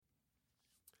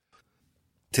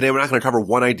Today we're not going to cover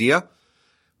one idea.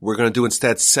 We're going to do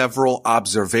instead several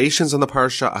observations on the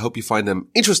parsha. I hope you find them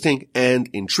interesting and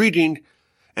intriguing.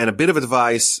 And a bit of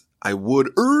advice, I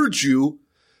would urge you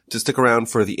to stick around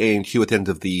for the A and Q at the end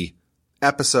of the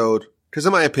episode, because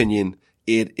in my opinion,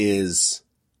 it is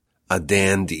a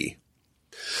dandy.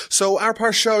 So our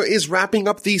parsha is wrapping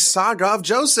up the saga of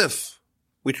Joseph.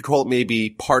 We could call it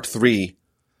maybe part 3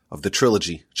 of the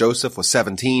trilogy. Joseph was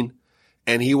 17,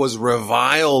 and he was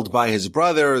reviled by his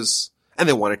brothers, and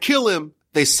they want to kill him.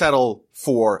 They settle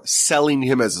for selling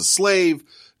him as a slave.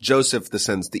 Joseph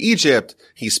descends to Egypt.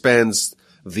 He spends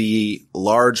the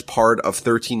large part of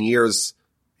 13 years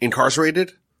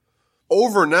incarcerated.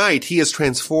 Overnight, he is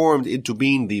transformed into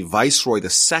being the viceroy, the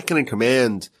second in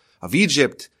command of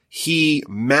Egypt. He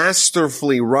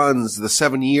masterfully runs the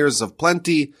 7 years of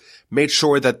plenty, made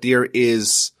sure that there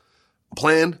is a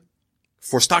plan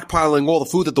for stockpiling all the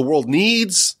food that the world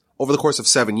needs over the course of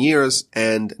 7 years.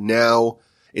 And now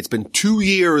it's been 2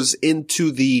 years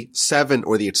into the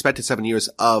expected 7 years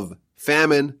of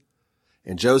famine.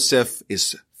 And Joseph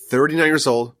is 39 years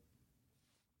old.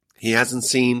 He hasn't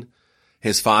seen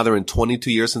his father in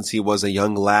 22 years since he was a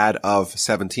young lad of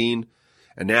 17.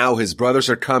 And now his brothers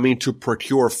are coming to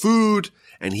procure food,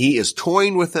 and he is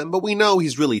toying with them. But we know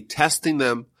he's really testing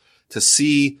them to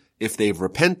see if they've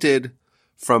repented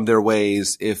from their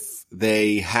ways, if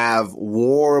they have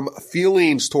warm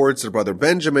feelings towards their brother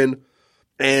Benjamin.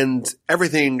 And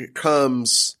everything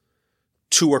comes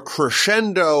to a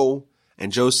crescendo,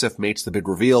 and Joseph makes the big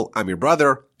reveal, I'm your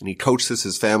brother, and he coaxes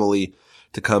his family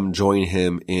to come join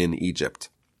him in Egypt.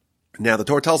 Now, the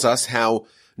Torah tells us how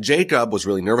Jacob was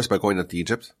really nervous about going up to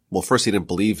Egypt. Well, first he didn't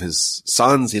believe his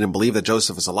sons. He didn't believe that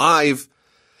Joseph was alive.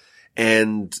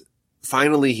 And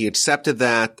finally he accepted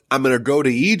that I'm going to go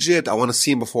to Egypt. I want to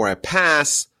see him before I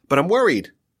pass, but I'm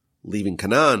worried. Leaving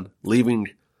Canaan, leaving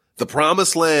the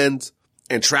promised land,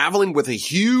 and traveling with a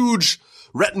huge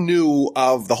retinue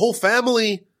of the whole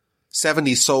family.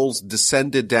 70 souls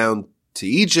descended down to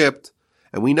Egypt.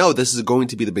 And we know this is going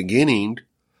to be the beginning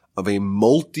of a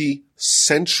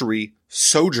multi-century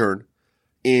sojourn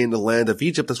in the land of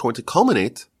Egypt that's going to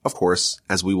culminate, of course,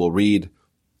 as we will read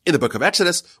in the book of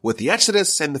Exodus, with the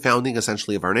Exodus and the founding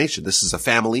essentially of our nation. This is a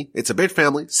family. It's a big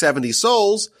family, 70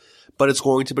 souls, but it's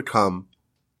going to become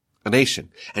a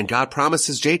nation. And God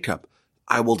promises Jacob,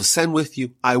 I will descend with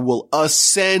you. I will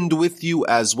ascend with you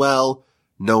as well.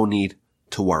 No need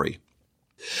to worry.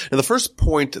 Now, the first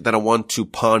point that I want to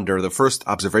ponder, the first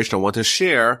observation I want to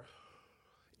share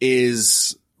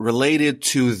is related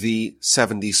to the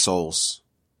 70 souls.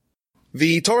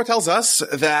 The Torah tells us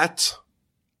that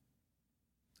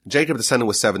Jacob descended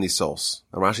with 70 souls.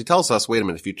 And Rashi tells us, wait a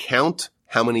minute, if you count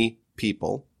how many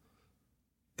people,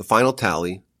 the final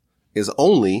tally is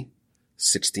only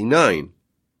 69.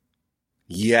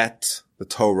 Yet the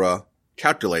Torah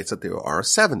calculates that there are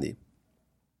 70.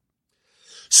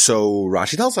 So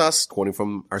Rashi tells us, quoting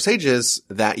from our sages,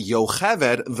 that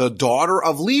Yocheved, the daughter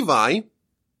of Levi,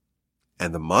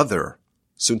 and the mother,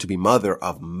 soon to be mother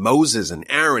of Moses and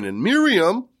Aaron and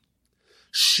Miriam,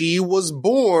 she was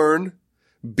born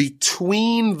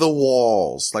between the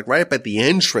walls, like right up at the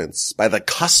entrance, by the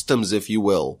customs, if you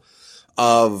will,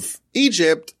 of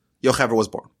Egypt. Yocheved was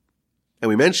born. And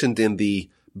we mentioned in the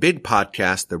big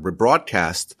podcast, the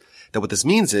rebroadcast, that what this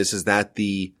means is that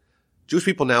the Jewish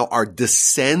people now are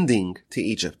descending to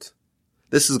Egypt.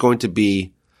 This is going to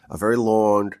be a very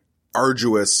long,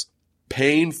 arduous,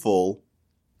 painful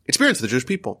experience for the Jewish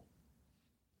people.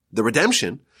 The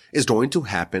redemption is going to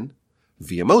happen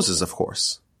via Moses, of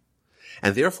course.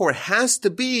 And therefore it has to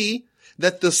be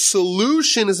that the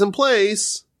solution is in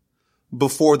place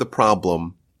before the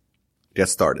problem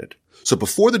gets started. So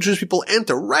before the Jewish people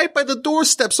enter, right by the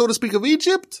doorstep, so to speak, of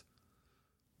Egypt,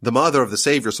 the mother of the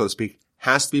Savior, so to speak,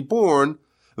 has to be born.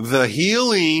 The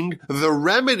healing, the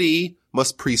remedy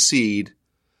must precede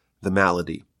the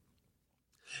malady.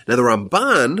 Now the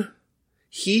Ramban,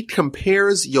 he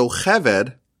compares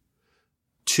Yocheved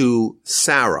to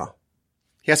Sarah.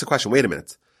 He asks a question, wait a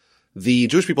minute. The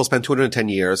Jewish people spent 210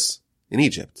 years in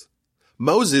Egypt.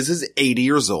 Moses is 80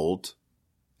 years old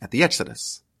at the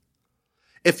Exodus.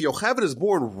 If Yocheved is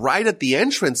born right at the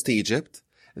entrance to Egypt,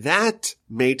 that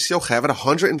makes Yocheved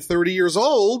 130 years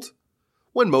old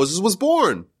when Moses was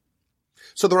born.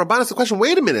 So the Ramban asks the question,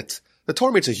 wait a minute. The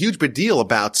Torah makes a huge big deal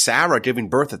about Sarah giving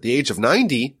birth at the age of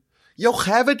 90.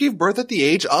 Yocheved gave birth at the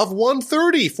age of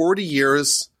 130, 40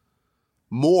 years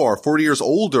more, 40 years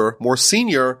older, more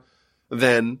senior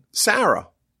than Sarah.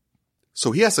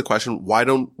 So he asks the question, why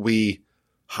don't we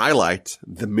highlight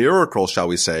the miracle, shall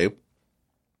we say,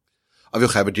 of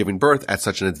Yocheved giving birth at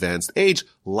such an advanced age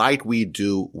like we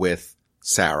do with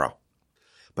Sarah.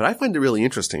 But I find it really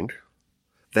interesting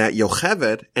that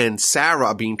Yocheved and Sarah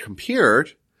are being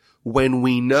compared when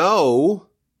we know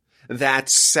that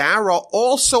Sarah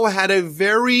also had a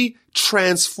very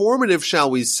transformative, shall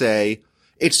we say,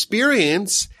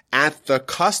 experience at the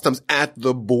customs, at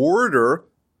the border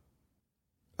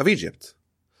of Egypt.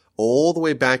 All the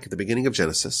way back at the beginning of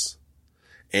Genesis,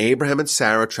 Abraham and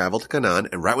Sarah travel to Canaan,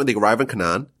 and right when they arrive in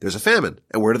Canaan, there's a famine.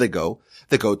 And where do they go?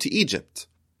 They go to Egypt.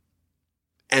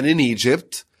 And in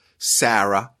Egypt,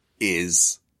 Sarah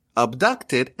is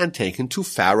abducted and taken to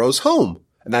Pharaoh's home.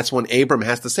 And that's when Abram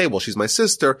has to say, well, she's my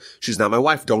sister, she's not my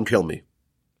wife, don't kill me.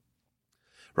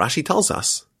 Rashi tells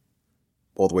us,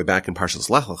 all the way back in Parshas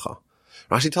Lech Lecha,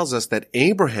 Rashi tells us that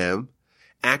Abraham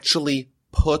actually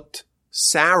put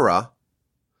Sarah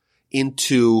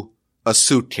into a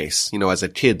suitcase. You know, as a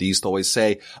kid, they used to always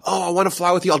say, oh, I want to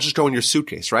fly with you, I'll just go in your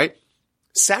suitcase, right?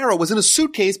 Sarah was in a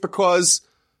suitcase because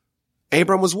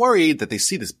Abram was worried that they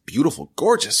see this beautiful,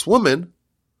 gorgeous woman,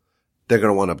 they're going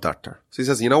to want to abduct her. So he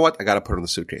says, you know what? I got to put her in the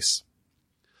suitcase.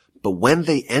 But when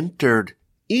they entered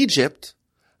Egypt,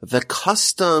 the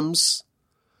customs,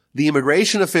 the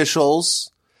immigration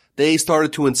officials, they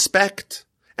started to inspect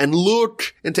and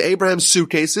look into Abraham's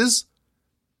suitcases,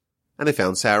 and they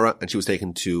found Sarah, and she was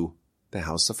taken to the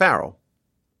house of Pharaoh.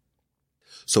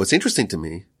 So it's interesting to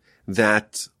me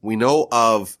that we know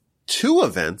of two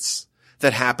events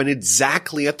that happen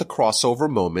exactly at the crossover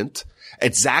moment,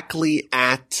 exactly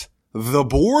at the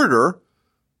border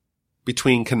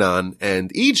between Canaan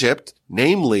and Egypt,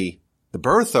 namely the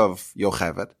birth of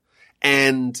Yocheved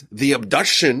and the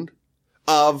abduction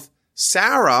of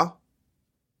Sarah,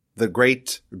 the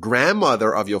great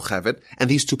grandmother of Yocheved, and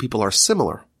these two people are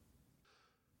similar.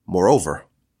 Moreover,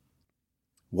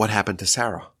 what happened to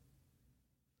Sarah?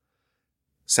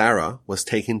 Sarah was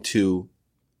taken to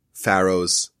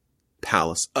Pharaoh's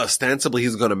palace. Ostensibly,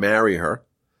 he's going to marry her,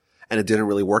 and it didn't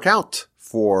really work out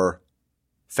for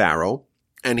Pharaoh,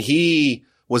 and he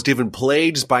was given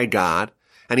plagues by God,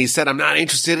 and he said, I'm not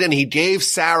interested, and he gave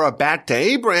Sarah back to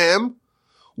Abraham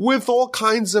with all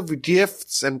kinds of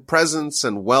gifts and presents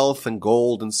and wealth and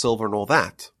gold and silver and all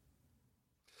that.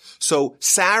 So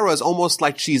Sarah is almost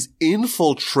like she's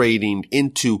infiltrating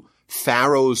into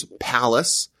Pharaoh's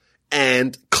palace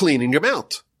and cleaning him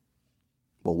out.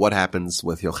 Well, what happens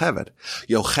with Yocheved?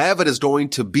 Yocheved is going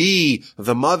to be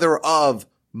the mother of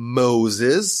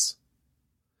Moses.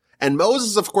 And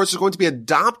Moses, of course, is going to be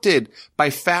adopted by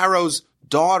Pharaoh's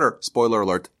daughter, spoiler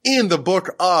alert, in the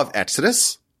book of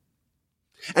Exodus.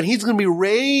 And he's going to be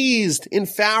raised in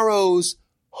Pharaoh's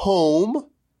home.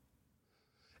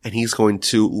 And he's going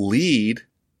to lead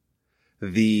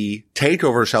the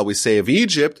takeover, shall we say, of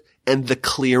Egypt and the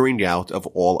clearing out of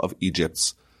all of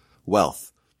Egypt's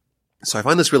wealth. So I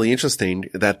find this really interesting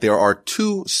that there are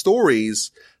two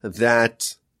stories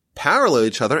that parallel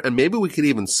each other, and maybe we could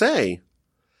even say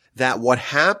that what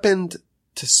happened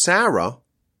to Sarah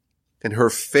and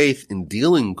her faith in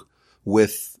dealing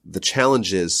with the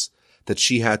challenges that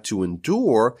she had to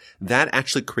endure, that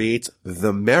actually creates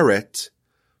the merit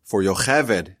for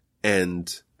Yocheved,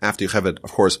 and after Yocheved,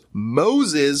 of course,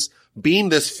 Moses being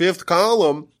this fifth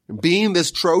column, being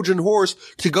this Trojan horse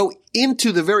to go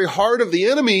into the very heart of the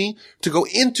enemy, to go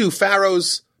into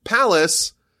Pharaoh's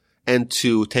palace and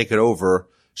to take it over,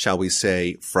 shall we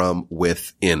say, from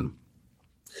within.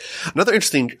 Another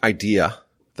interesting idea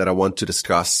that I want to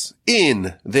discuss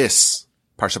in this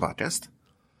Parsha podcast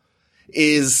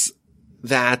is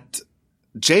that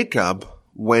Jacob,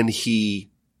 when he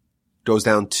goes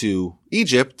down to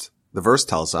Egypt, the verse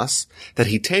tells us that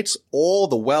he takes all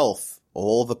the wealth,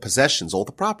 all the possessions, all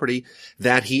the property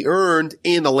that he earned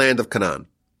in the land of Canaan.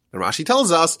 And Rashi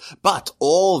tells us, but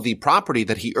all the property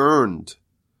that he earned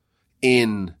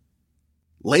in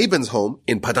Laban's home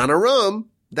in Padan Aram,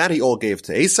 that he all gave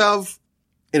to Esav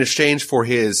in exchange for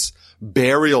his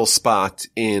burial spot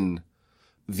in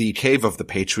the cave of the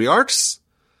patriarchs.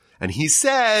 And he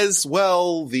says,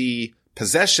 well, the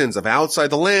possessions of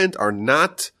outside the land are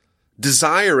not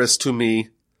desirous to me.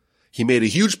 He made a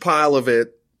huge pile of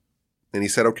it, and he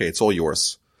said, okay, it's all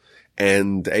yours.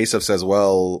 And Esav says,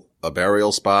 well, a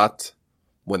burial spot,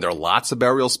 when there are lots of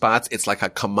burial spots, it's like a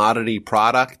commodity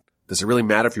product. Does it really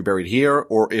matter if you're buried here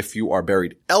or if you are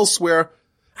buried elsewhere?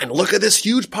 And look at this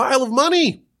huge pile of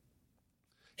money.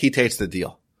 He takes the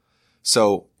deal.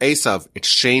 So Esav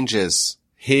exchanges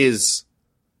his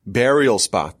burial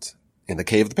spot in the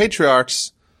cave of the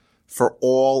patriarchs for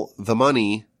all the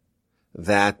money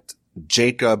that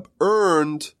Jacob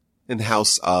earned in the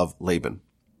house of Laban.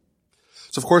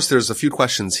 So of course there's a few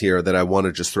questions here that I want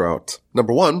to just throw out.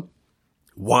 Number one,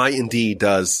 why indeed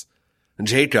does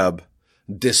Jacob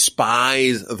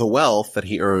despise the wealth that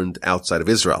he earned outside of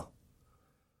Israel.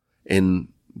 In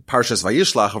Parshas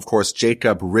Vayishlach, of course,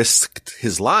 Jacob risked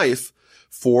his life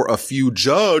for a few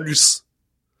jugs,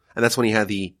 and that's when he had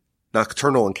the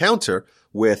nocturnal encounter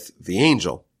with the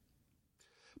angel.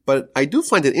 But I do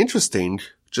find it interesting,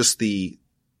 just the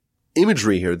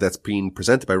imagery here that's being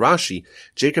presented by Rashi.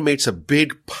 Jacob makes a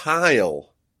big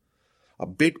pile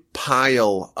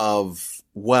of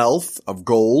wealth, of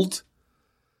gold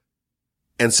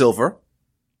and silver.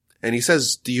 And he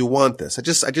says, do you want this? I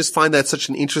just find that such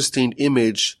an interesting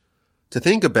image to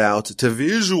think about, to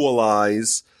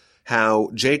visualize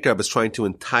how Jacob is trying to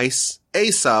entice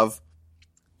Esav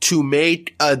to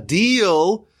make a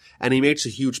deal, and he makes a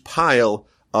huge pile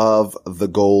of the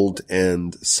gold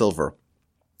and silver.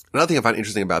 Another thing I find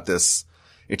interesting about this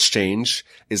exchange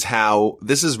is how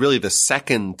this is really the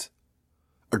second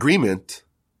agreement,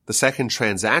 the second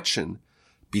transaction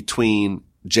between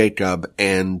Jacob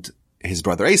and his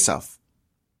brother Esav.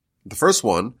 The first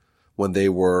one, when they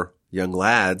were young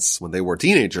lads, when they were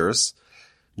teenagers,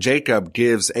 Jacob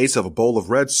gives Esav a bowl of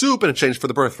red soup in exchange for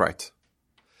the birthright.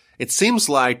 It seems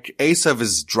like Esav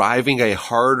is driving a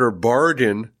harder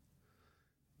bargain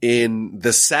in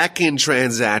the second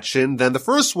transaction than the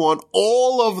first one.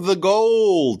 All of the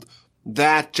gold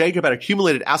that Jacob had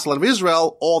accumulated outside the land of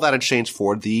Israel, all that in exchange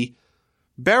for the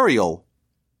burial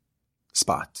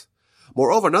spot.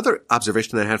 Moreover, another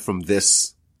observation that I had from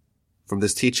this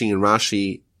teaching in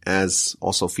Rashi, as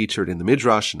also featured in the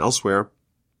Midrash and elsewhere,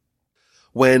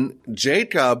 when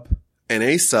Jacob and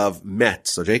Esav met,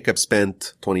 so Jacob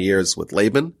spent 20 years with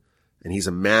Laban, and he's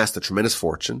amassed a tremendous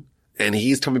fortune, and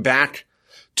he's coming back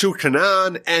to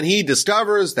Canaan, and he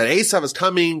discovers that Esav is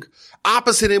coming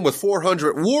opposite him with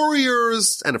 400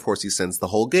 warriors, and of course he sends the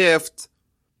whole gift,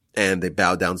 and they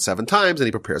bow down 7 times, and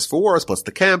he prepares for war, splits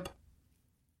the camp.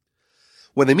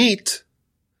 When they meet,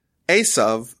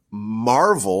 Esav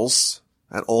marvels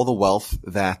at all the wealth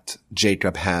that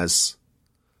Jacob has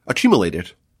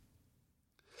accumulated.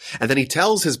 And then he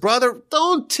tells his brother,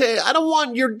 I don't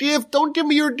want your gift. Don't give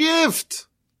me your gift.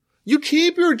 You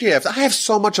keep your gift. I have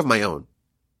so much of my own.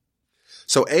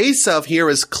 So Esav here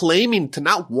is claiming to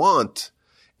not want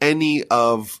any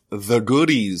of the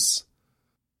goodies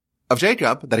of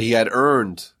Jacob that he had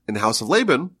earned in the house of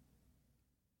Laban.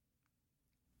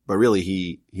 But really,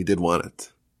 he did want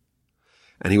it.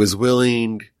 And he was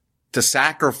willing to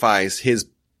sacrifice his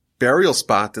burial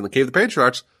spot in the Cave of the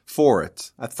Patriarchs for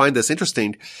it. I find this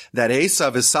interesting, that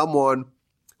Esav is someone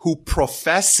who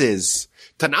professes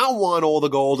to not want all the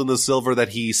gold and the silver that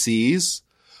he sees,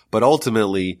 but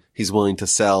ultimately he's willing to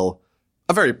sell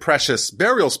a very precious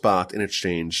burial spot in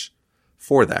exchange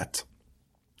for that.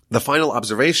 The final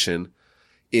observation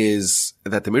is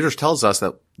that the Midrash tells us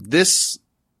that this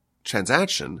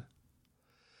transaction,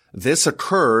 this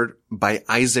occurred by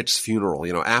Isaac's funeral.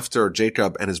 You know, after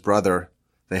Jacob and his brother,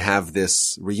 they have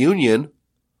this reunion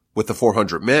with the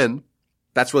 400 men.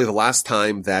 That's really the last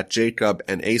time that Jacob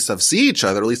and Esav see each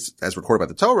other, at least as recorded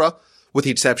by the Torah, with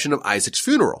the exception of Isaac's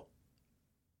funeral.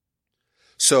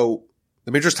 So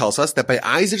the Midrash tells us that by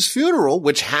Isaac's funeral,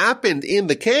 which happened in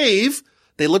the cave,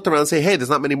 they looked around and say, hey, there's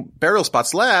not many burial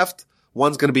spots left.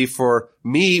 One's going to be for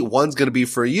me. One's going to be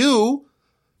for you.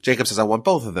 Jacob says, I want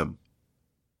both of them.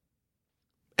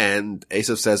 And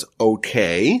Esav says,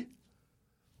 okay,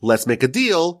 let's make a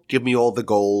deal. Give me all the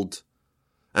gold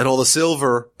and all the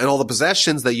silver and all the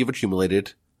possessions that you've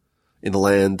accumulated in the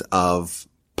land of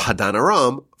Padan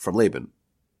Aram from Laban.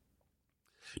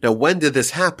 Now, when did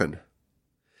this happen?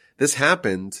 This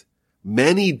happened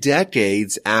many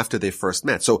decades after they first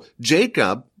met. So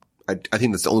Jacob, I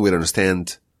think that's the only way to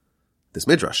understand this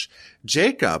midrash.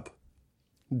 Jacob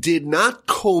did not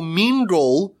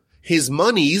commingle his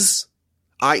monies,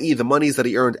 i.e. the monies that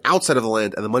he earned outside of the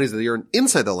land and the monies that he earned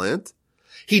inside the land.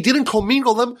 He didn't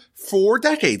commingle them for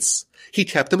decades. He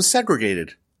kept them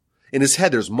segregated. In his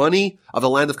head, there's money of the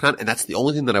land of Canaan, and that's the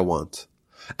only thing that I want.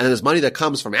 And there's money that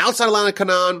comes from outside the land of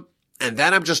Canaan, and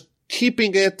then I'm just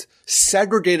keeping it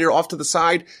segregated off to the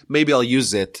side. Maybe I'll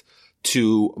use it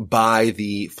to buy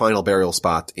the final burial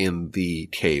spot in the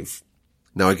cave.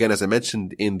 Now, again, as I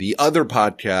mentioned in the other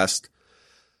podcast,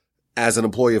 as an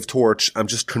employee of Torch, I'm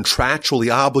just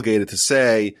contractually obligated to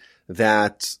say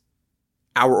that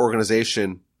our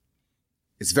organization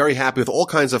is very happy with all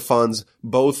kinds of funds,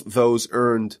 both those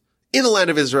earned in the land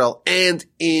of Israel and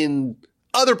in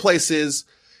other places,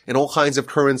 in all kinds of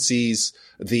currencies.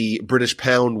 The British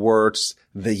pound works,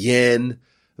 the yen,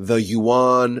 the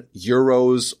yuan,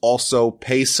 euros, also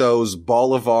pesos,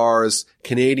 bolivars,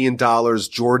 Canadian dollars,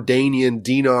 Jordanian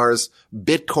dinars,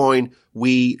 Bitcoin.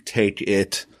 We take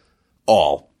it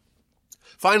all.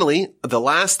 Finally, the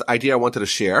last idea I wanted to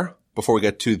share before we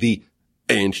get to the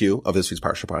A&Q of this week's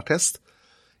Parsha podcast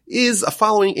is a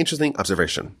following interesting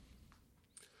observation.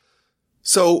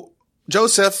 So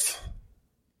Joseph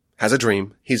has a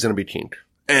dream. He's going to be king.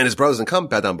 And his brothers and come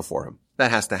bow down before him.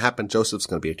 That has to happen. Joseph's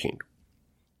going to be a king.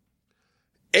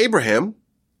 Abraham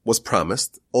was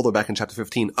promised, all the way back in chapter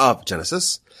 15 of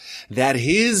Genesis, that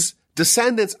his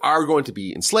descendants are going to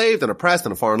be enslaved and oppressed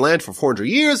in a foreign land for 400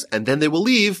 years, and then they will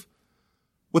leave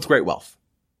with great wealth.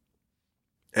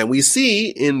 And we see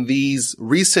in these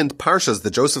recent parshas,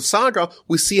 the Joseph saga,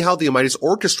 we see how the Almighty is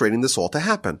orchestrating this all to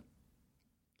happen.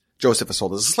 Joseph is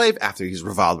sold as a slave after he's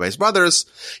reviled by his brothers.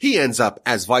 He ends up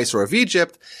as viceroy of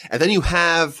Egypt. And then you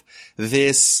have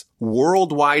this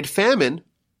worldwide famine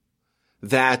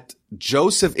that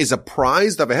Joseph is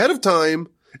apprised of ahead of time,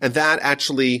 and that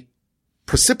actually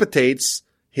precipitates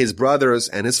his brothers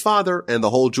and his father and the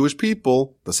whole Jewish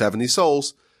people, the 70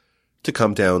 souls, to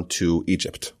come down to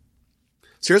Egypt.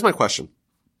 So here's my question.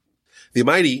 The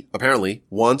Almighty apparently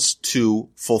wants to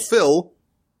fulfill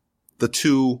the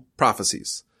two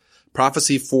prophecies.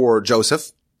 Prophecy for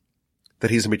Joseph,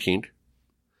 that he's going to be king.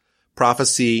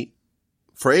 Prophecy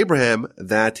for Abraham,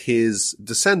 that his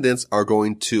descendants are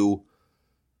going to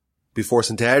be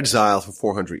forced into exile for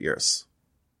 400 years.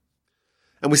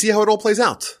 And we see how it all plays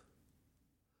out.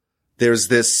 There's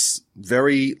this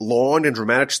very long and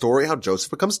dramatic story how Joseph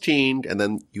becomes king, and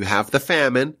then you have the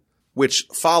famine, which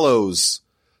follows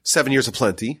 7 years of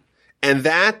plenty, and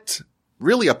that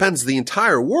really upends the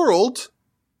entire world,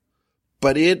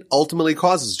 but it ultimately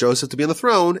causes Joseph to be on the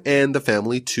throne and the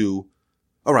family to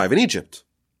arrive in Egypt.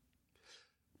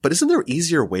 But isn't there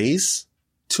easier ways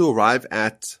to arrive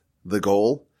at the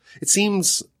goal? It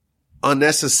seems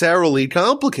unnecessarily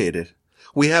complicated.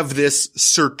 We have this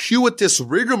circuitous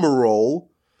rigmarole,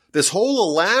 this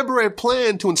whole elaborate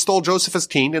plan to install Joseph as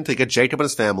king and to get Jacob and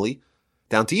his family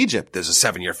down to Egypt. There's a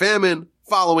 7-year famine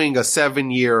following a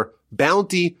 7-year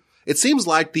bounty. It seems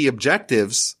like the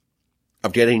objectives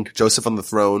of getting Joseph on the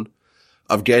throne,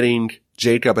 of getting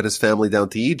Jacob and his family down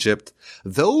to Egypt,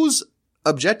 those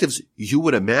objectives, you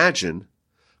would imagine,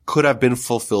 could have been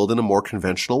fulfilled in a more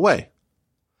conventional way.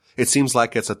 It seems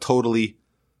like it's a totally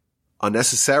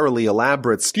unnecessarily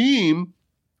elaborate scheme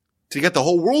to get the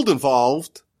whole world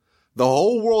involved. The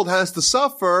whole world has to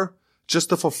suffer just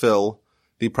to fulfill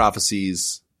the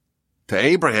prophecies to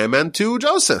Abraham and to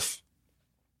Joseph.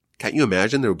 Can't you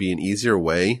imagine there would be an easier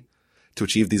way to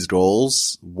achieve these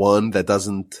goals? One that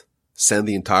doesn't send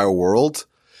the entire world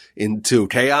into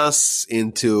chaos,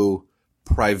 into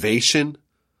privation.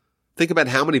 Think about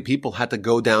how many people had to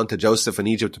go down to Joseph in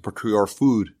Egypt to procure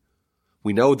food.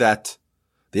 We know that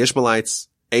the Ishmaelites,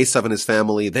 Esav and his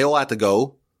family, they all had to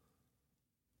go.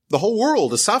 The whole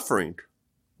world is suffering.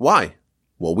 Why?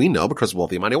 Well, we know because, the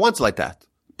Almighty wants it like that.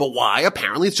 But why?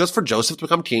 Apparently it's just for Joseph to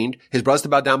become king, his brothers to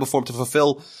bow down before him to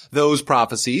fulfill those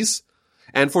prophecies,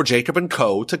 and for Jacob and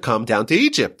co. to come down to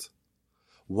Egypt.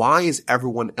 Why is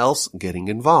everyone else getting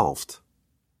involved?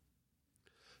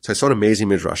 So I saw an amazing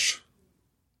midrash.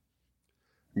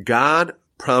 God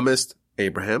promised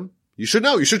Abraham, you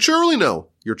should surely know,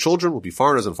 your children will be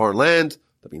foreigners in a foreign land,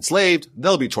 they'll be enslaved,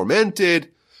 they'll be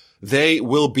tormented, they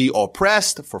will be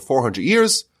oppressed for 400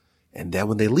 years, and then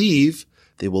when they leave,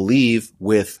 they will leave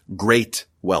with great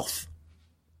wealth.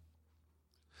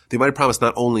 The Almighty promised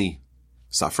not only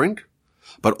suffering,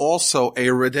 but also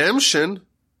a redemption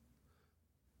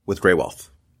with great wealth.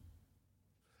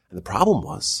 And the problem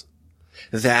was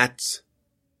that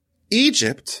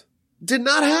Egypt did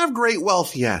not have great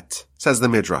wealth yet, says the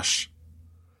Midrash.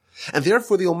 And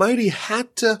therefore the Almighty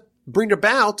had to bring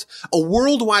about a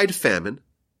worldwide famine.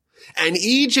 And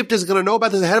Egypt is going to know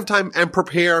about this ahead of time and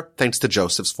prepare thanks to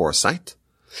Joseph's foresight.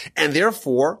 And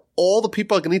therefore, all the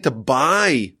people are going to need to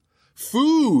buy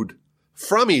food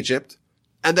from Egypt,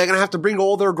 and they're going to have to bring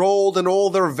all their gold and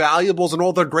all their valuables and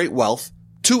all their great wealth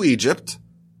to Egypt.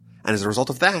 And as a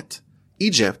result of that,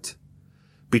 Egypt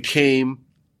became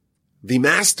the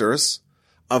masters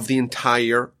of the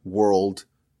entire world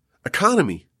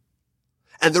economy.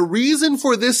 And the reason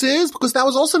for this is because that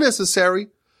was also necessary,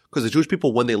 because the Jewish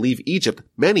people, when they leave Egypt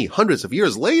many hundreds of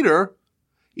years later,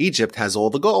 Egypt has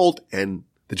all the gold and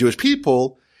the Jewish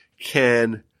people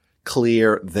can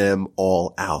clear them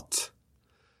all out.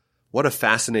 What a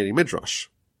fascinating midrash.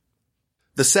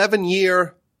 The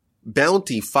 7-year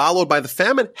bounty followed by the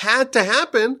famine had to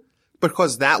happen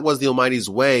because that was the Almighty's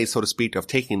way, so to speak, of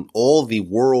taking all the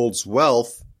world's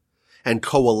wealth and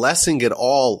coalescing it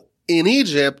all in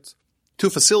Egypt to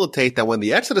facilitate that when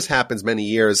the Exodus happens many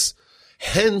years,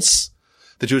 hence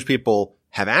the Jewish people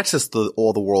have access to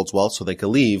all the world's wealth so they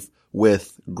can leave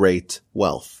with great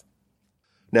wealth.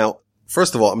 Now,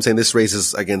 first of all, I'm saying this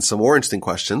raises, again, some more interesting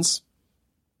questions.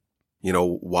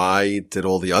 Why did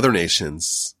all the other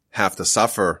nations have to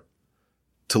suffer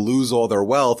to lose all their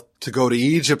wealth to go to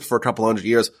Egypt for a couple hundred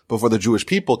years before the Jewish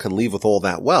people can leave with all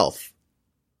that wealth?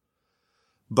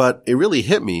 But it really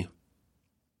hit me.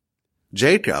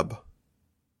 Jacob,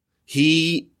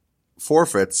 he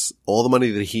forfeits all the money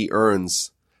that he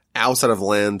earns outside of the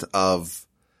land of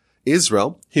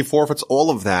Israel. He forfeits all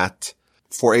of that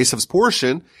for Esav's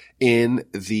portion in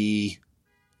the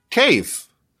cave.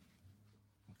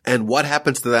 And what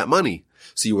happens to that money?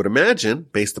 So you would imagine,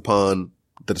 based upon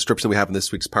the description we have in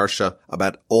this week's Parsha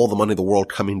about all the money of the world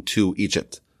coming to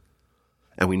Egypt.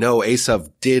 And we know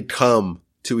Esav did come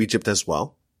to Egypt as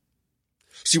well.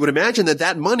 So you would imagine that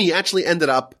that money actually ended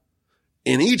up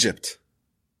in Egypt.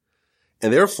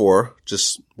 And therefore,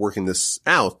 just working this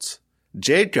out,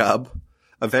 Jacob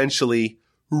eventually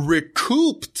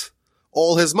recouped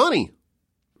all his money.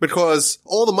 Because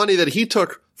all the money that he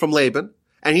took from Laban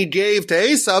and he gave to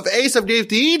Esav, Esav gave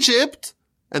to Egypt.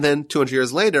 And then 200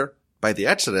 years later, by the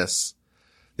Exodus,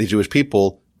 the Jewish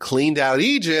people cleaned out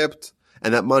Egypt,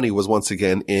 and that money was once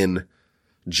again in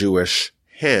Jewish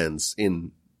hands,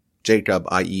 in Jacob,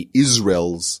 i.e.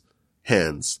 Israel's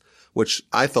hands, which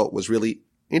I thought was really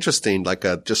interesting, like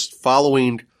just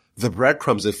following the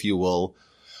breadcrumbs, if you will,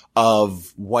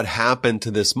 of what happened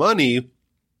to this money.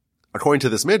 According to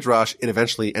this midrash, it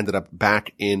eventually ended up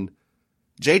back in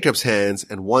Jacob's hands,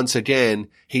 and once again,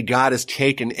 he got his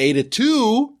cake and ate it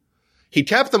too. He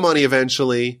kept the money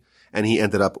eventually, and he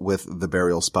ended up with the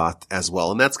burial spot as well.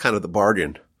 And that's kind of the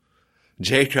bargain.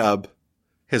 Jacob,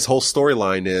 his whole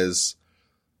storyline is,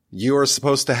 you are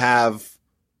supposed to have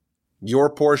your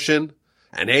portion,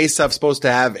 and Esav's supposed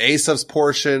to have Esav's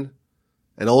portion,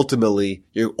 and ultimately,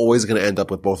 you're always going to end up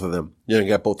with both of them. You're going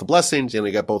to get both the blessings, you're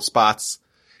going to get both spots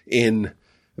in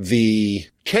the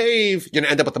cave, you're going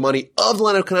to end up with the money of the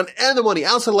land of Canaan and the money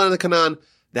outside the land of Canaan.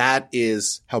 That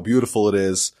is how beautiful it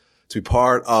is to be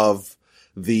part of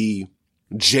the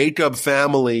Jacob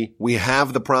family. We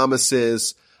have the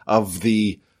promises of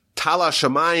the Tala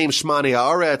Shamayim Shmani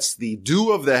Haaretz, the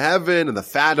dew of the heaven and the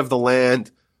fat of the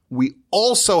land. We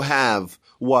also have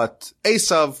what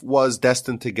Esav was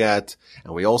destined to get.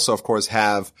 And we also, of course,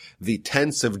 have the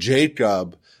tents of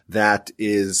Jacob. That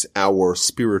is our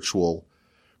spiritual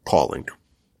calling.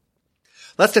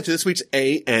 Let's get to this week's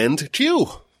A and Q.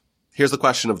 Here's the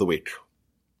question of the week.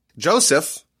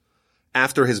 Joseph,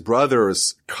 after his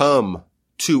brothers come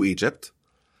to Egypt,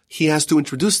 he has to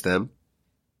introduce them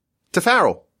to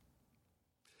Pharaoh.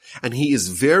 And he is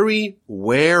very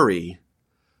wary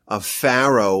of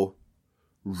Pharaoh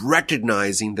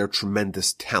recognizing their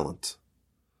tremendous talent.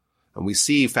 And we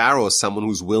see Pharaoh as someone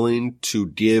who's willing to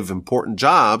give important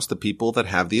jobs to people that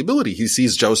have the ability. He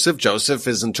sees Joseph. Joseph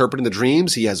is interpreting the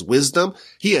dreams. He has wisdom.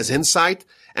 He has insight.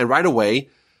 And right away,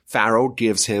 Pharaoh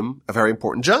gives him a very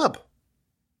important job.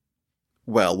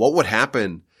 Well, what would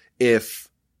happen if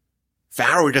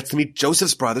Pharaoh gets to meet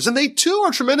Joseph's brothers and they too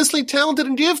are tremendously talented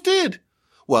and gifted?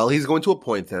 Well, he's going to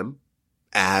appoint them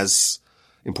as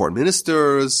important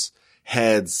ministers,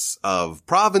 heads of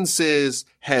provinces,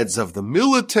 heads of the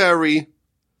military.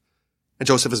 And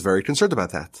Joseph is very concerned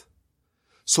about that.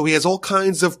 So he has all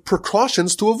kinds of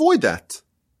precautions to avoid that.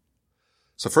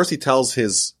 So first he tells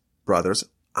his brothers,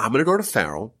 I'm going to go to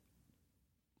Pharaoh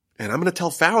and I'm going to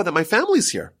tell Pharaoh that my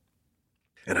family's here.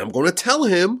 And I'm going to tell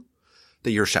him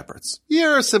that you're shepherds.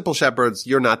 You're simple shepherds.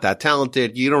 You're not that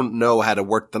talented. You don't know how to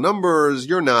work the numbers.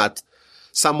 You're not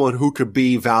someone who could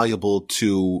be valuable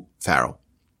to Pharaoh.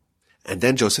 And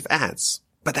then Joseph adds,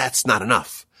 but that's not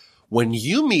enough. When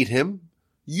you meet him,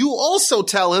 you also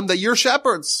tell him that you're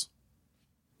shepherds.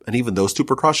 And even those two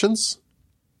precautions,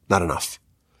 not enough.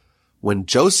 When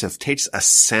Joseph takes a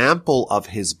sample of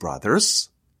his brothers,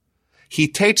 he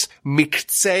takes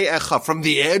miktsei echa, from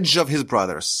the edge of his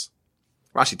brothers.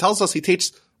 Rashi tells us he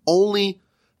takes only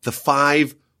the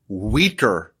 5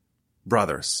 weaker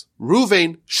brothers.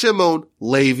 Reuven, Shimon,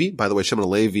 Levi. By the way, Shimon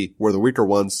and Levi were the weaker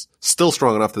ones, still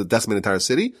strong enough to decimate the entire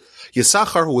city.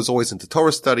 Yisachar, who was always into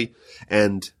Torah study,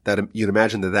 and that you'd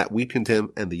imagine that weakened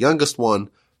him. And the youngest one,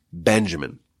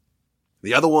 Benjamin.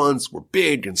 The other ones were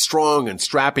big and strong and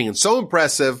strapping and so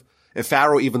impressive, if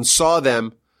Pharaoh even saw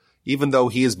them, even though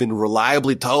he has been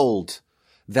reliably told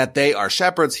that they are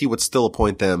shepherds, he would still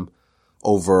appoint them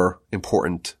over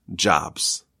important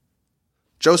jobs.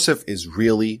 Joseph is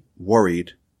really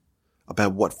worried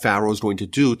about what Pharaoh is going to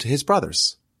do to his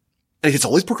brothers. And he takes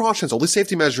all these precautions, all these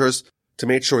safety measures to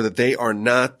make sure that they are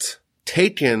not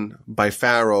taken by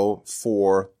Pharaoh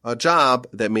for a job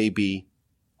that may be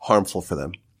harmful for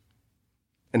them.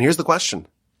 And here's the question.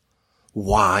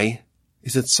 Why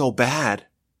is it so bad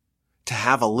to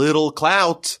have a little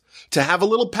clout, to have a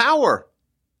little power?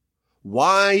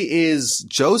 Why is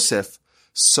Joseph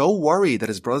so worried that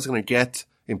his brother's going to get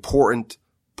important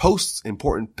posts,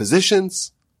 important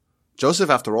positions? Joseph,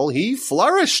 after all, he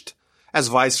flourished as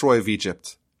viceroy of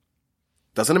Egypt.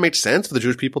 Doesn't it make sense for the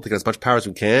Jewish people to get as much power as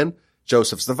we can?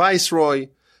 Joseph's the viceroy.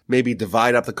 Maybe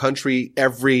divide up the country.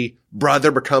 Every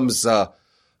brother becomes a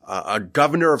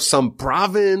governor of some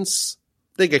province.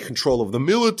 They get control of the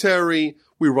military.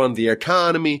 We run the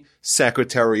economy.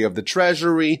 Secretary of the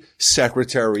Treasury.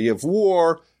 Secretary of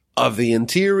War. Of the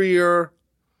Interior.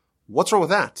 What's wrong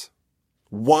with that?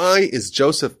 Why is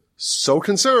Joseph so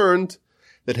concerned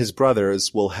that his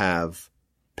brothers will have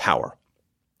power?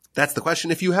 That's the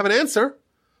question. If you have an answer,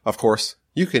 of course,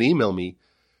 you can email me,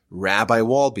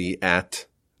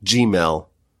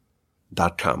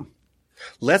 rabbiwalby@gmail.com.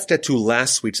 Let's get to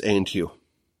last week's A&Q.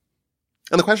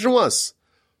 And the question was,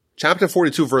 chapter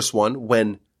 42, verse 1,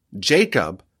 when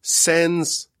Jacob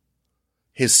sends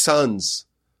his sons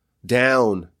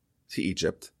down to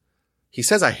Egypt, he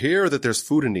says, I hear that there's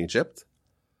food in Egypt.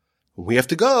 We have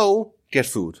to go get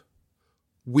food.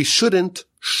 We shouldn't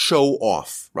show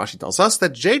off. Rashi tells us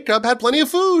that Jacob had plenty of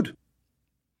food.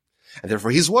 And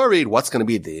therefore he's worried what's going to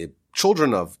be the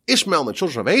children of Ishmael and the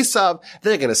children of Esav.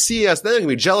 They're going to see us. They're going to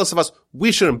be jealous of us.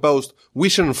 We shouldn't boast. We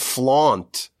shouldn't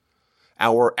flaunt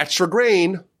our extra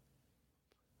grain.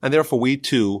 And therefore we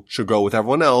too should go with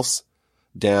everyone else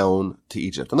down to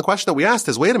Egypt. And the question that we asked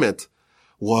is, wait a minute.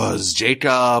 Was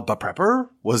Jacob a prepper?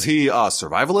 Was he a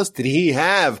survivalist? Did he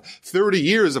have 30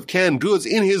 years of canned goods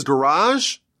in his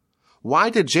garage?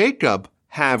 Why did Jacob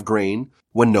have grain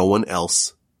when no one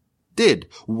else did?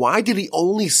 Why did he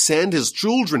only send his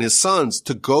children, his sons,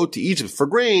 to go to Egypt for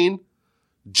grain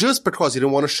just because he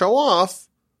didn't want to show off?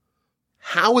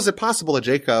 How is it possible that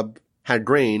Jacob had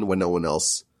grain when no one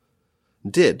else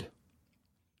did?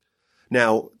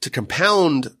 Now, to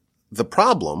compound the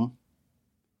problem,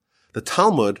 the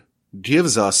Talmud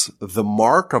gives us the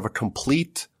mark of a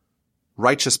complete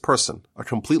righteous person, a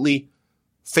completely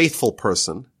faithful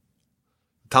person.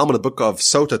 The Talmud, the book of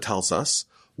Sota, tells us,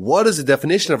 what is the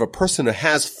definition of a person who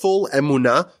has full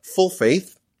emunah, full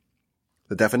faith?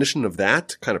 The definition of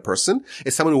that kind of person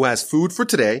is someone who has food for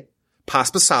today, pas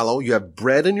basalo, you have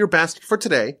bread in your basket for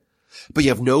today, but you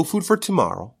have no food for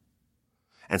tomorrow.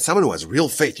 And someone who has real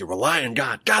faith, you rely on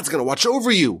God. God's going to watch over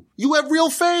you. You have real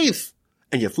faith.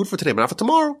 And you have food for today, but not for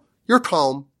tomorrow. You're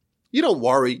calm. You don't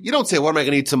worry. You don't say, what am I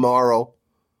going to eat tomorrow?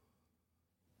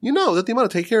 You know that the Imam will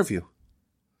take care of you.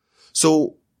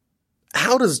 So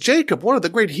how does Jacob, one of the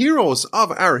great heroes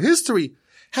of our history,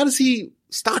 how does he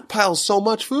stockpile so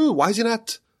much food? Why is he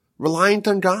not reliant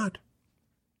on God?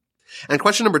 And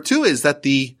question number 2 is that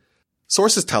the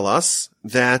sources tell us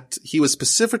that he was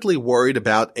specifically worried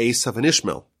about Esav and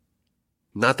Ishmael,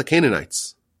 not the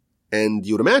Canaanites. And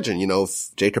you would imagine,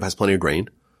 if Jacob has plenty of grain,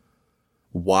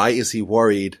 why is he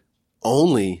worried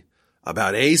only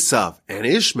about Esav and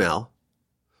Ishmael?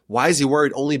 Why is he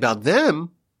worried only about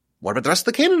them? What about the rest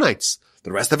of the Canaanites,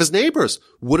 the rest of his neighbors?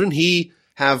 Wouldn't he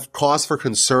have cause for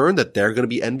concern that they're going to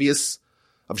be envious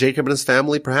of Jacob and his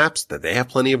family, perhaps, that they have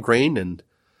plenty of grain and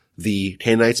the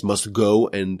Canaanites must go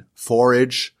and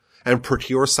forage and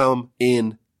procure some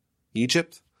in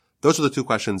Egypt? Those are the 2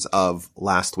 questions of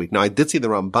last week. Now, I did see the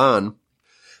Ramban.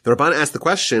 The Ramban asked the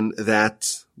question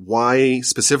that why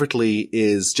specifically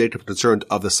is Jacob concerned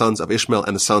of the sons of Ishmael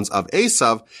and the sons of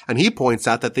Esav? And he points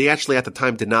out that they actually at the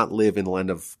time did not live in the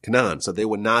land of Canaan. So they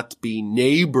would not be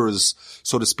neighbors,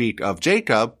 so to speak, of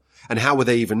Jacob. And how would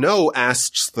they even know,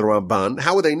 asks the Ramban,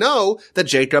 how would they know that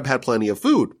Jacob had plenty of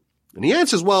food? And he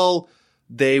answers, well,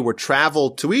 they were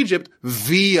traveled to Egypt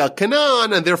via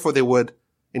Canaan, and therefore they would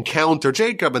encounter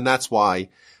Jacob, and that's why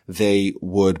they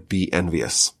would be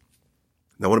envious.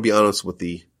 Now, I want to be honest with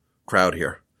the crowd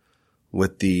here,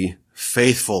 with the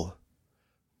faithful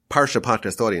Parsha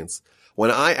podcast audience.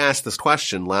 When I asked this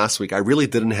question last week, I really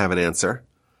didn't have an answer,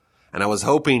 and I was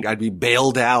hoping I'd be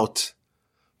bailed out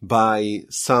by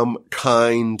some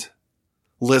kind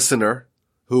listener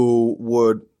who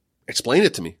would explain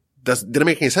it to me. Didn't it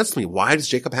make any sense to me? Why does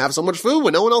Jacob have so much food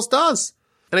when no one else does?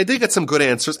 And I did get some good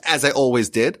answers, as I always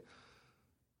did.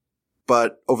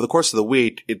 But over the course of the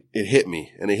week, it hit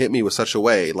me. And it hit me with such a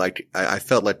way, like I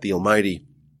felt like the Almighty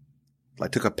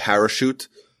took a parachute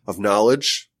of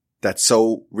knowledge that's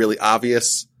so really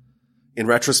obvious in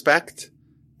retrospect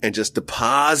and just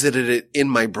deposited it in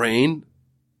my brain.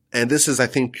 And this is, I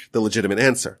think, the legitimate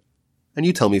answer. And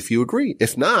you tell me if you agree.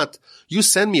 If not, you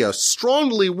send me a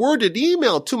strongly worded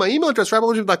email to my email address,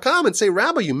 rabbiwalby.com, and say,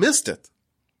 Rabbi, you missed it.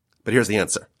 But here's the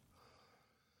answer.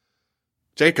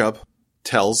 Jacob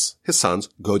tells his sons,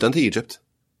 go down to Egypt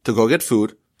to go get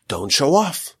food. Don't show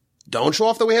off. Don't show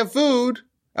off that we have food.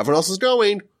 Everyone else is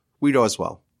going. We go as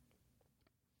well.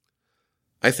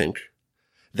 I think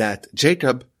that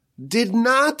Jacob did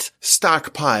not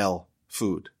stockpile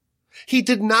food. He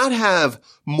did not have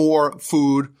more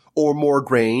food or more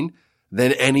grain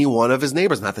than any one of his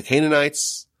neighbors. Not the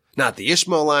Canaanites, not the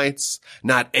Ishmaelites,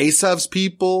 not Esav's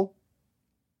people.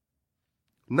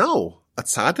 No. A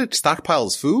tzaddik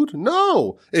stockpiles food?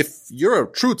 No. If you're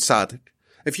a true tzaddik,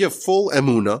 if you have full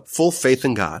emunah, full faith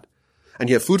in God, and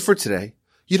you have food for today,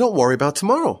 you don't worry about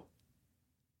tomorrow.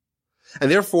 And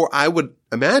therefore, I would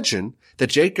imagine that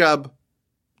Jacob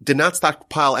did not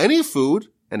stockpile any food,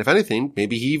 and if anything,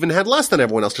 maybe he even had less than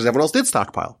everyone else, because everyone else did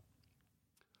stockpile.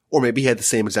 Or maybe he had the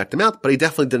same exact amount, but he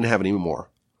definitely didn't have any more.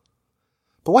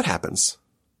 But what happens?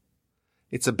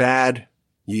 It's a bad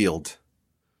yield.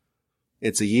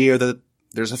 It's a year that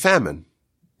there's a famine.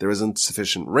 There isn't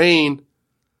sufficient rain,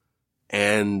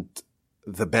 and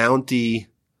the bounty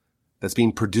that's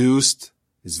being produced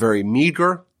is very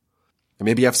meager. And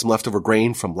maybe you have some leftover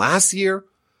grain from last year,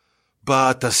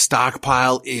 but the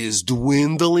stockpile is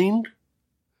dwindling,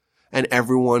 and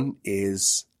everyone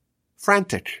is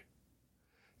frantic.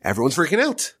 Everyone's freaking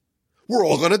out. We're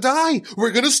all going to die.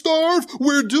 We're going to starve.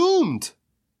 We're doomed.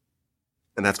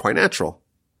 And that's quite natural.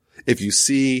 If you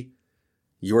see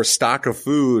your stock of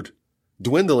food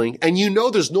dwindling and you know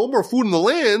there's no more food in the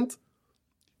land,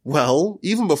 well,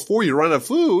 even before you run out of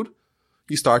food,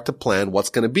 you start to plan what's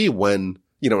going to be when,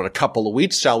 in a couple of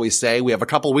weeks, shall we say, we have a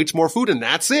couple of weeks more food and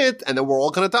that's it. And then we're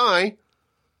all going to die.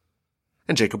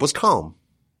 And Jacob was calm.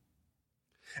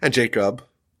 And Jacob,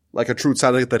 like a true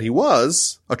tzaddik that he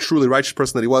was, a truly righteous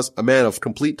person that he was, a man of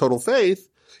complete total faith,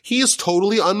 he is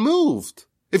totally unmoved.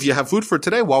 If you have food for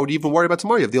today, why would you even worry about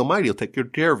tomorrow? You have the Almighty. He'll take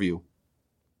good care of you.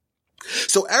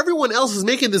 So everyone else is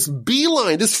making this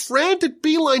beeline, this frantic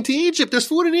beeline to Egypt. There's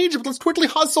food in Egypt. Let's quickly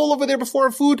hustle over there before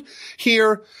our food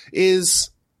here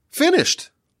is finished.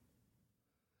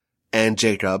 And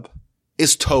Jacob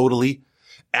is totally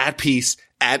at peace,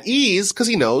 at ease, because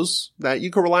he knows that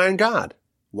you can rely on God.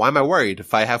 Why am I worried?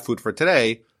 If I have food for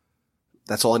today,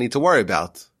 that's all I need to worry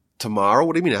about. Tomorrow,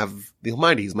 what do you mean? I have the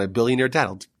Almighty. He's my billionaire dad.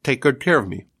 He'll take good care of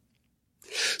me.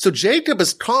 So Jacob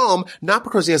is calm, not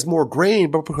because he has more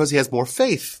grain, but because he has more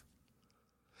faith.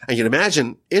 And you can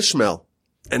imagine Ishmael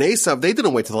and Esav, they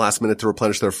didn't wait to the last minute to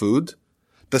replenish their food.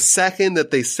 The second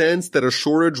that they sensed that a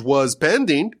shortage was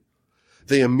pending,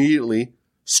 they immediately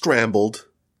scrambled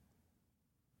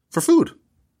for food.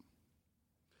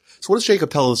 So what does Jacob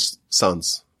tell his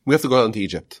sons? We have to go out into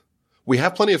Egypt. We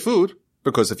have plenty of food,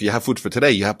 because if you have food for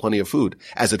today, you have plenty of food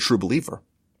as a true believer.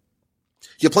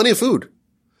 You have plenty of food.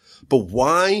 But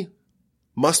why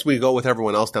must we go with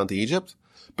everyone else down to Egypt?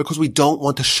 Because we don't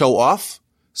want to show off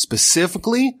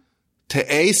specifically to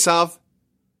Esav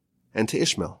and to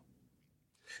Ishmael.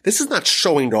 This is not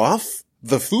showing off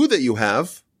the food that you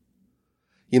have.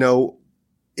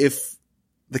 If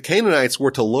the Canaanites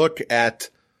were to look at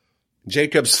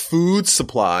Jacob's food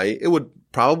supply, it would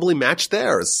probably match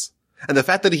theirs. And the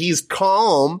fact that he's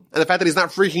calm, and the fact that he's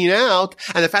not freaking out,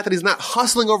 and the fact that he's not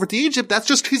hustling over to Egypt, that's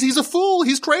just because he's a fool.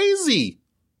 He's crazy.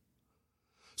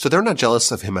 So they're not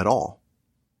jealous of him at all.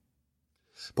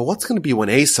 But what's going to be when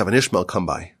Esav and Ishmael come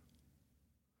by?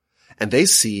 And they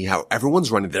see how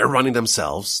everyone's running. They're running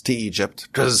themselves to Egypt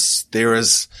because there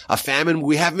is a famine.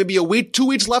 We have maybe a week, 2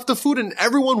 weeks left of food, and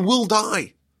everyone will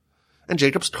die. And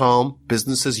Jacob's calm,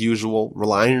 business as usual,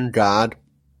 relying on God.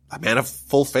 A man of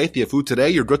full faith, you have food today,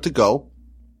 you're good to go.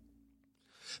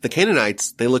 The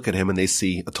Canaanites, they look at him and they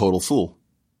see a total fool.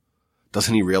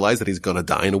 Doesn't he realize that he's going to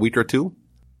die in a week or two?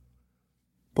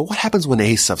 But what happens when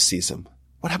Esav sees him?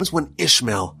 What happens when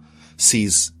Ishmael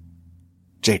sees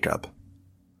Jacob?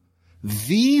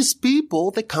 These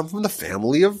people, they come from the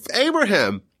family of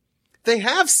Abraham. They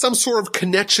have some sort of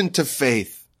connection to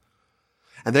faith.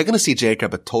 And they're going to see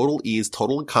Jacob at total ease,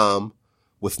 total calm,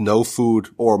 with no food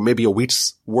or maybe a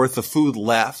week's worth of food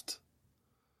left.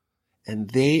 And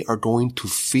they are going to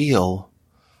feel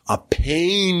a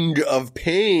pang of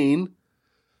pain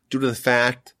due to the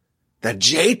fact that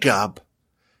Jacob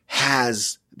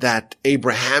has that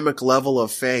Abrahamic level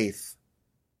of faith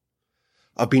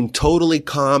of being totally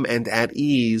calm and at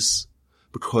ease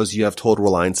because you have total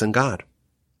reliance on God.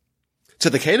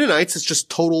 To the Canaanites, it's just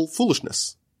total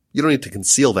foolishness. You don't need to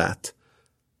conceal that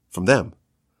from them.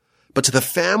 But to the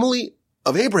family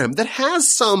of Abraham that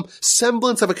has some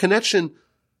semblance of a connection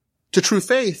to true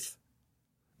faith,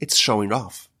 it's showing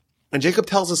off. And Jacob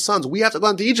tells his sons, we have to go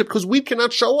into Egypt because we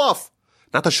cannot show off.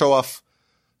 Not to show off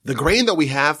the grain that we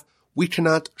have. We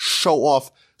cannot show off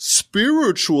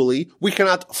spiritually, we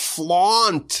cannot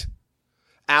flaunt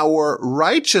our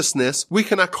righteousness. We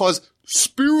cannot cause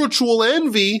spiritual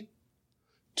envy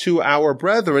to our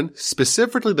brethren,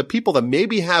 specifically the people that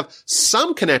maybe have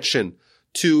some connection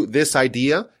to this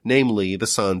idea, namely the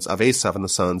sons of Esav and the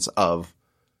sons of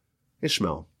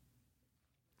Ishmael.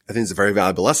 I think it's a very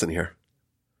valuable lesson here.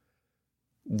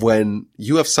 When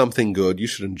you have something good, you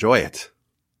should enjoy it,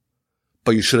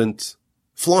 but you shouldn't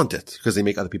flaunt it because they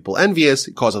make other people envious,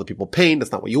 it causes other people pain.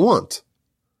 That's not what you want.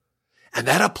 And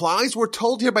that applies, we're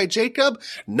told here by Jacob,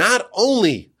 not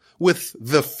only with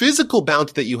the physical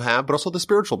bounty that you have, but also the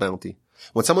spiritual bounty.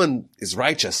 When someone is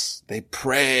righteous, they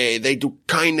pray, they do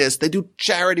kindness, they do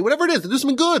charity, whatever it is, they do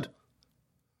something good.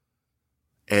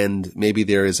 And maybe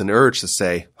there is an urge to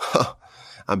say,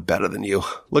 I'm better than you.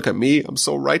 Look at me. I'm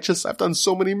so righteous. I've done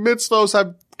so many mitzvos.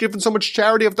 I've given so much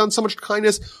charity. I've done so much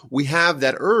kindness. We have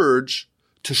that urge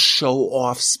to show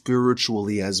off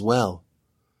spiritually as well.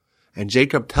 And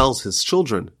Jacob tells his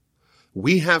children,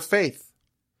 we have faith.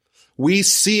 We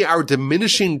see our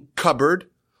diminishing cupboard.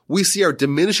 We see our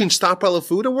diminishing stockpile of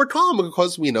food, and we're calm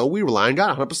because we know we rely on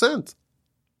God 100%.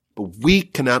 But we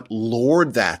cannot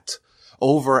lord that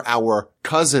over our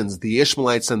cousins, the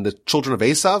Ishmaelites and the children of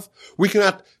Esav. We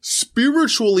cannot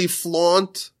spiritually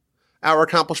flaunt our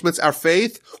accomplishments, our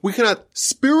faith. We cannot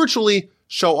spiritually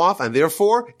show off, and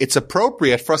therefore it's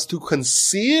appropriate for us to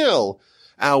conceal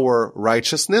our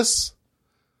righteousness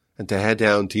and to head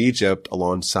down to Egypt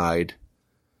alongside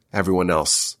everyone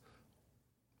else.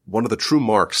 One of the true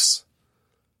marks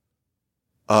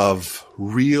of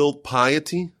real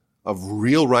piety, of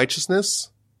real righteousness,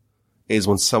 is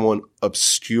when someone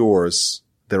obscures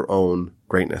their own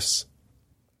greatness.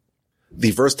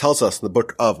 The verse tells us in the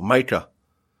book of Micah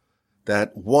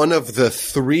that one of the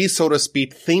three, so to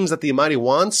speak, things that the Almighty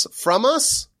wants from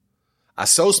us,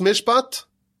 asos mishpat,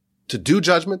 to do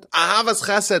judgment, ahavas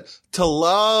chesed, to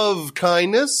love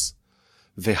kindness,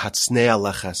 vehatznei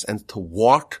aleches, and to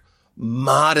walk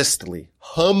modestly,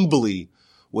 humbly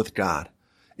with God.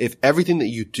 If everything that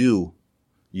you do,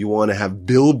 you want to have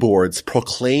billboards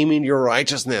proclaiming your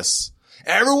righteousness,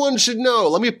 everyone should know,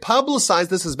 let me publicize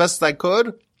this as best as I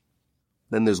could,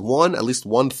 then there's at least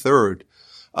 1/3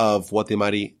 of what the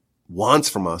Almighty wants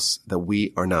from us that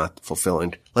we are not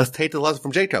fulfilling. Let's take the lesson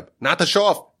from Jacob, not to show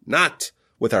off, not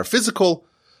with our physical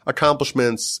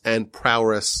accomplishments and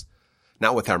prowess,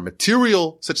 not with our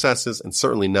material successes, and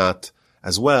certainly not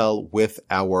as well with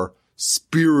our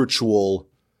spiritual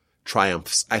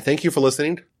triumphs. I thank you for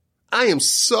listening. I am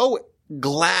so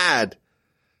glad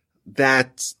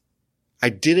that I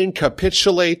didn't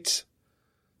capitulate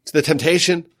to the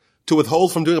temptation to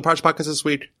withhold from doing a Parsha podcast this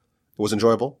week. It was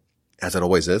enjoyable, as it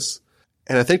always is.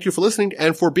 And I thank you for listening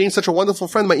and for being such a wonderful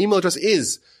friend. My email address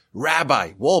is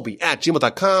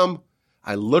rabbiwolbe@gmail.com.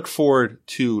 I look forward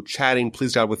to chatting,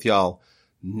 please God, with y'all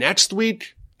next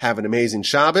week. Have an amazing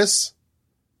Shabbos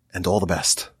and all the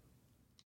best.